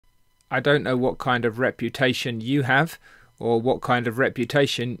I don't know what kind of reputation you have, or what kind of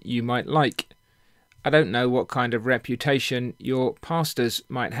reputation you might like. I don't know what kind of reputation your pastors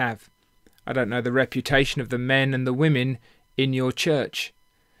might have. I don't know the reputation of the men and the women in your church.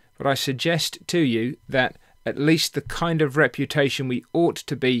 But I suggest to you that at least the kind of reputation we ought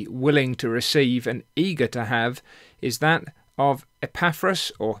to be willing to receive and eager to have is that of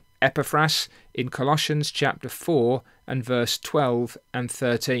Epaphras or Epaphras in Colossians chapter 4 and verse 12 and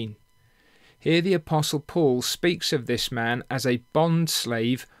 13. Here the Apostle Paul speaks of this man as a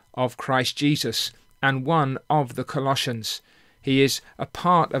bond-slave of Christ Jesus and one of the Colossians. He is a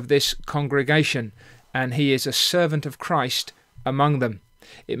part of this congregation, and he is a servant of Christ among them.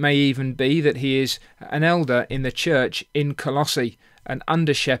 It may even be that he is an elder in the church in Colossae, an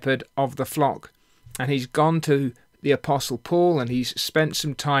under-shepherd of the flock. And he's gone to the Apostle Paul and he's spent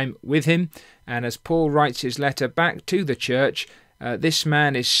some time with him. And as Paul writes his letter back to the church, this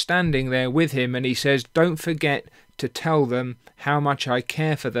man is standing there with him, and he says, "Don't forget to tell them how much I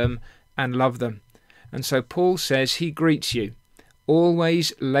care for them and love them." And so Paul says he greets you,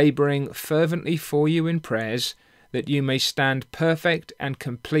 always labouring fervently for you in prayers, that you may stand perfect and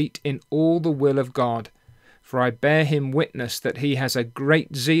complete in all the will of God. For I bear him witness that he has a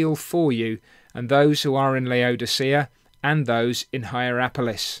great zeal for you, and those who are in Laodicea, and those in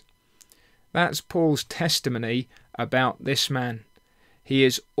Hierapolis. That's Paul's testimony about this man. He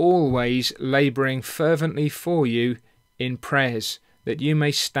is always labouring fervently for you in prayers, that you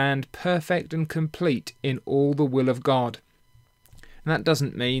may stand perfect and complete in all the will of God. And that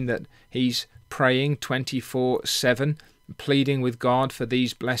doesn't mean that he's praying 24/7, pleading with God for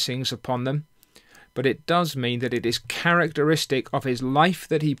these blessings upon them. But it does mean that it is characteristic of his life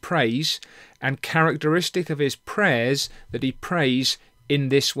that he prays, and characteristic of his prayers that he prays in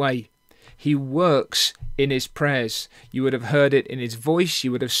this way. He works in his prayers. You would have heard it in his voice.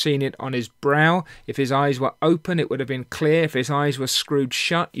 You would have seen it on his brow. If his eyes were open, it would have been clear. If his eyes were screwed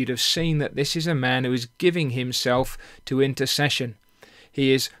shut, you'd have seen that this is a man who is giving himself to intercession.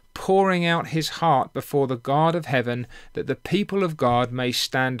 He is pouring out his heart before the God of heaven, that the people of God may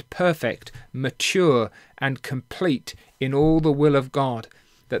stand perfect, mature, and complete in all the will of God,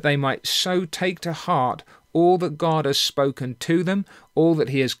 that they might so take to heart all that God has spoken to them, all that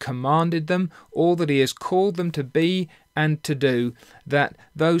he has commanded them, all that he has called them to be and to do, that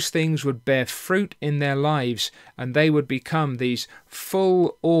those things would bear fruit in their lives, and they would become these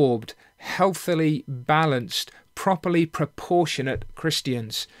full-orbed, healthily balanced, properly proportionate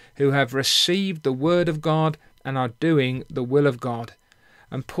Christians who have received the word of God and are doing the will of God.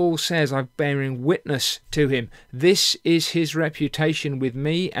 And Paul says, I'm bearing witness to him. This is his reputation with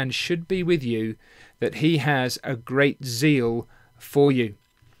me and should be with you, that he has a great zeal for you.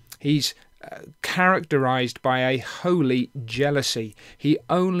 He's characterized by a holy jealousy. He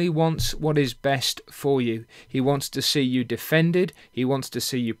only wants what is best for you. He wants to see you defended. He wants to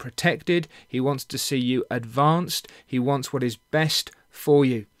see you protected. He wants to see you advanced. He wants what is best for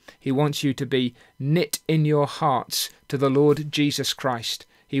you. He wants you to be knit in your hearts to the Lord Jesus Christ.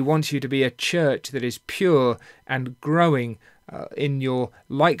 He wants you to be a church that is pure and growing in your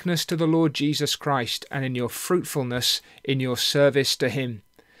likeness to the Lord Jesus Christ and in your fruitfulness in your service to him.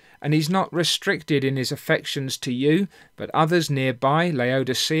 And he's not restricted in his affections to you, but others nearby,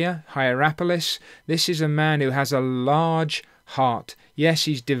 Laodicea, Hierapolis. This is a man who has a large heart. Yes,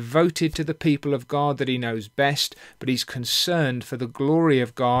 he's devoted to the people of God that he knows best, but he's concerned for the glory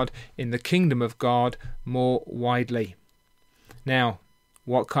of God in the kingdom of God more widely. Now,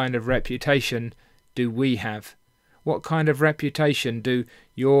 what kind of reputation do we have? What kind of reputation do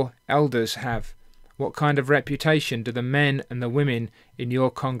your elders have? What kind of reputation do the men and the women in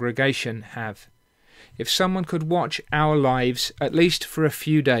your congregation have? If someone could watch our lives, at least for a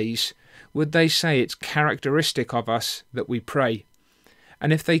few days, would they say it's characteristic of us that we pray?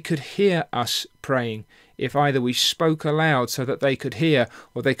 And if they could hear us praying, if either we spoke aloud so that they could hear,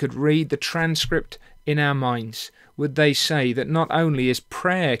 or they could read the transcript in our minds, would they say that not only is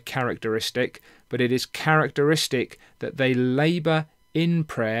prayer characteristic, but it is characteristic that they labour in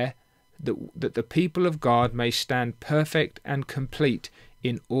prayer, that the people of God may stand perfect and complete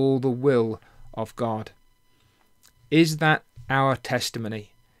in all the will of God? Is that our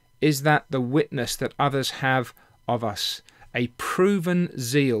testimony? Is that the witness that others have of us? A proven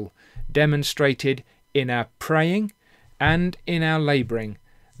zeal demonstrated in our praying and in our labouring,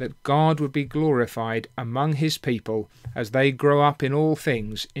 that God would be glorified among his people as they grow up in all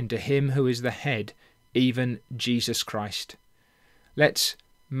things into him who is the head, even Jesus Christ. Let's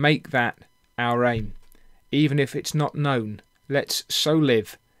make that our aim. Even if it's not known, let's so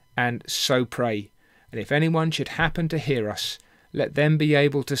live and so pray. And if anyone should happen to hear us, let them be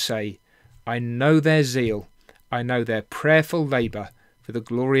able to say, I know their zeal. I know their prayerful labour for the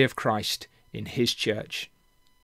glory of Christ in his church.